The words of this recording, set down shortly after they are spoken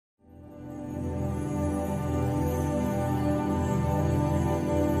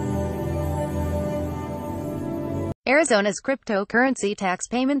Arizona's cryptocurrency tax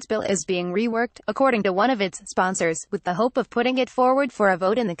payments bill is being reworked, according to one of its sponsors, with the hope of putting it forward for a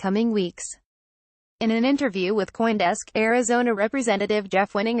vote in the coming weeks. In an interview with CoinDesk, Arizona Representative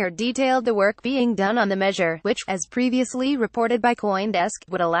Jeff Winninger detailed the work being done on the measure, which, as previously reported by CoinDesk,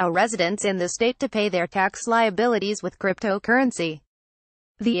 would allow residents in the state to pay their tax liabilities with cryptocurrency.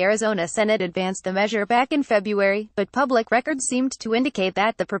 The Arizona Senate advanced the measure back in February, but public records seemed to indicate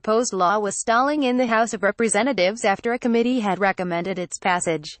that the proposed law was stalling in the House of Representatives after a committee had recommended its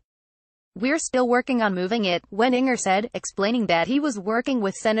passage. "We're still working on moving it," Winninger said, explaining that he was working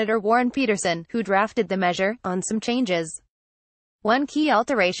with Senator Warren Peterson, who drafted the measure, on some changes. One key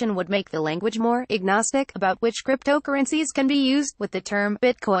alteration would make the language more agnostic about which cryptocurrencies can be used, with the term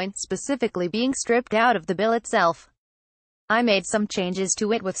Bitcoin specifically being stripped out of the bill itself. "I made some changes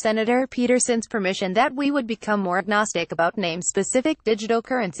to it with Senator Peterson's permission that we would become more agnostic about name-specific digital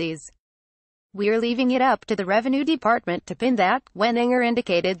currencies. We're leaving it up to the Revenue Department to pin that." Winninger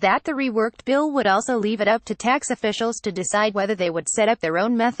indicated that the reworked bill would also leave it up to tax officials to decide whether they would set up their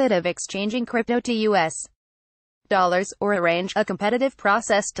own method of exchanging crypto to U.S. dollars, or arrange a competitive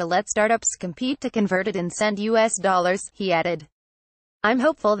process to let startups compete to convert it and send U.S. dollars, he added. "I'm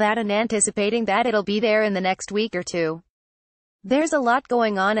hopeful that and anticipating that it'll be there in the next week or two. There's a lot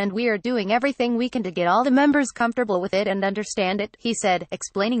going on and we are doing everything we can to get all the members comfortable with it and understand it," he said,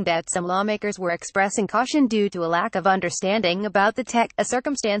 explaining that some lawmakers were expressing caution due to a lack of understanding about the tech, a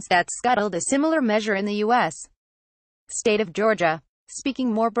circumstance that scuttled a similar measure in the U.S. state of Georgia.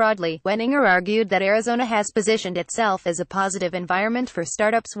 Speaking more broadly, Winninger argued that Arizona has positioned itself as a positive environment for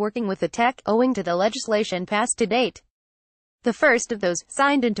startups working with the tech, owing to the legislation passed to date. The first of those,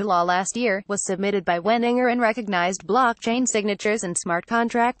 signed into law last year, was submitted by Winninger and recognized blockchain signatures and smart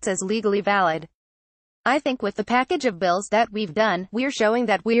contracts as legally valid. "I think with the package of bills that we've done, we're showing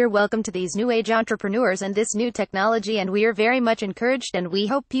that we're welcome to these new age entrepreneurs and this new technology, and we're very much encouraged and we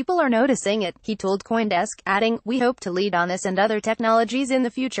hope people are noticing it," he told CoinDesk, adding, "We hope to lead on this and other technologies in the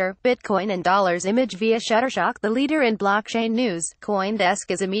future." Bitcoin and dollars image via Shutterstock, the leader in blockchain news.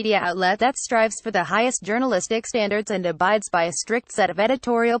 CoinDesk is a media outlet that strives for the highest journalistic standards and abides by a strict set of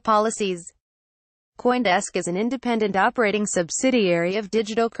editorial policies. CoinDesk is an independent operating subsidiary of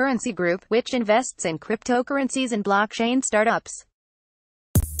Digital Currency Group, which invests in cryptocurrencies and blockchain startups.